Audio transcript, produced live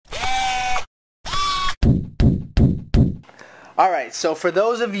Alright, so for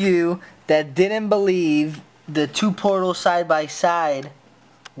those of you that didn't believe the two portals side by side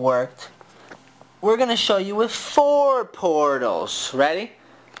worked, we're gonna show you with 4 portals. Ready?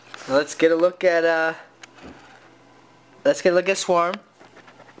 Let's get a look at Swarm.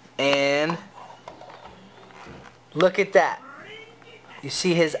 And look at that. You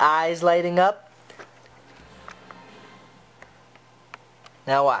see his eyes lighting up?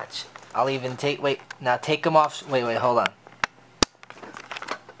 Now watch. I'll even take, wait, now take him off. Wait, hold on.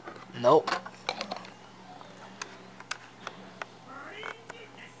 Nope.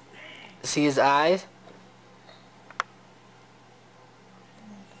 See his eyes?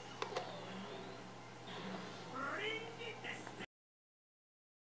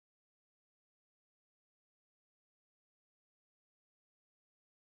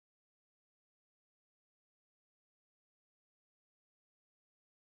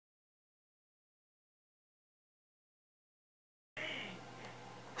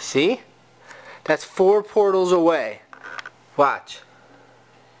 See? That's 4 portals away. Watch.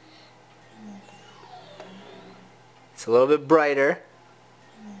 It's a little bit brighter.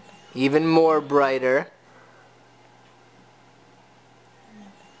 Even more brighter.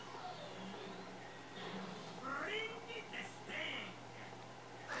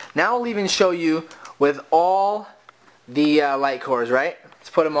 Now I'll even show you with all the light cores, right?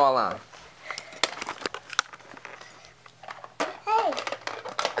 Let's put them all on.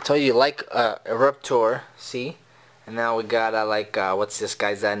 I told you like Eruptor, see? And now we got what's this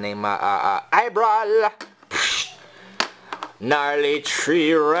guy's name? Eyebrow. Gnarly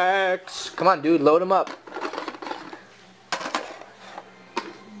Tree Rex. Come on, dude, load him up.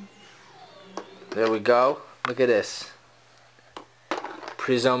 There we go. Look at this.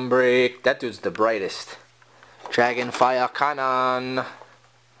 Prism Break. That dude's the brightest. Dragonfire Cannon.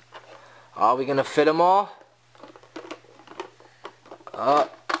 Are we gonna fit them all?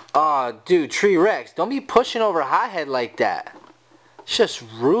 Oh, dude, Tree Rex, don't be pushing over Hothead like that. It's just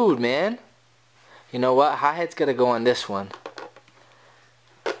rude, man. You know what? Hothead's gotta go on this one.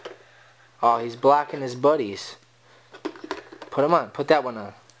 Oh, he's blocking his buddies. Put him on. Put that one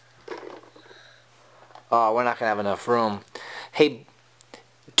on. Oh, we're not gonna have enough room. Hey,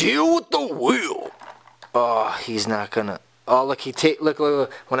 deal with the wheel. Oh, he's not gonna. Oh, look,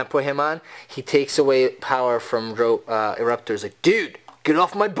 look. When I put him on, he takes away power from Eruptors. Like, dude, get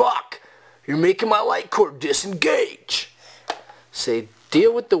off my buck. You're making my Lightcore disengage. Say,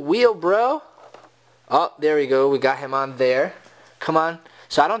 deal with the wheel, bro. Oh, there we go. We got him on there. Come on.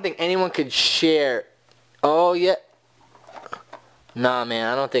 So I don't think anyone could share. Oh, yeah. Nah, man.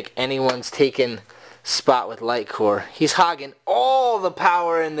 I don't think anyone's taking spot with Lightcore. He's hogging all the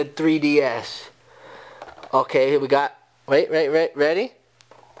power in the 3DS. Okay, here we got. Wait, ready?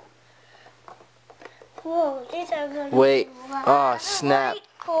 Whoa, these are gonna wait. Oh, snap.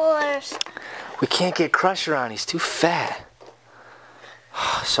 Lightcores. We can't get Crusher on. He's too fat.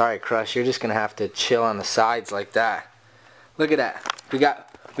 Sorry, Crush. You're just gonna have to chill on the sides like that. Look at that. We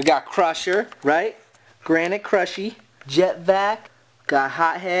got Crusher, right? Granite Crushy, Jet Vac, got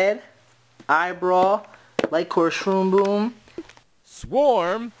Hothead, Eyebrow, Lightcore Shroom Boom,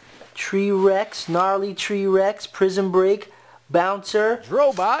 Swarm, Tree Rex, Gnarly Tree Rex, Prism Break, Bouncer,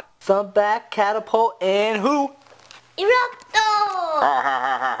 Robot, Thumpback, Catapult, and who? Eruptor!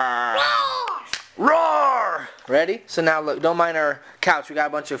 Roar! Roar! Ready? So now look, don't mind our couch. We got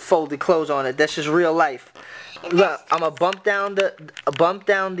a bunch of folded clothes on it. That's just real life. Look, I'm gonna bump down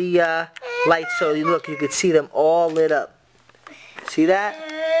the lights so you could see them all lit up. See that?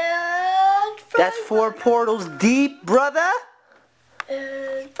 That's 4 portals deep, brother.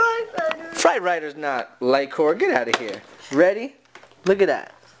 Fright Rider's not Lightcore. Get out of here. Ready? Look at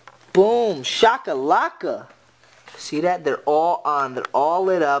that. Boom. Shakalaka. See that? They're all on. They're all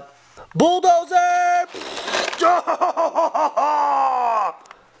lit up. Bulldozer!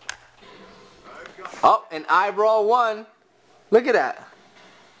 Oh, and Eyebrow won. Look at that.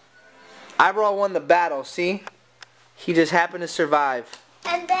 Eyebrow won the battle, see? He just happened to survive.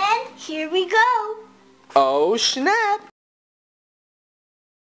 And then, here we go. Oh, snap.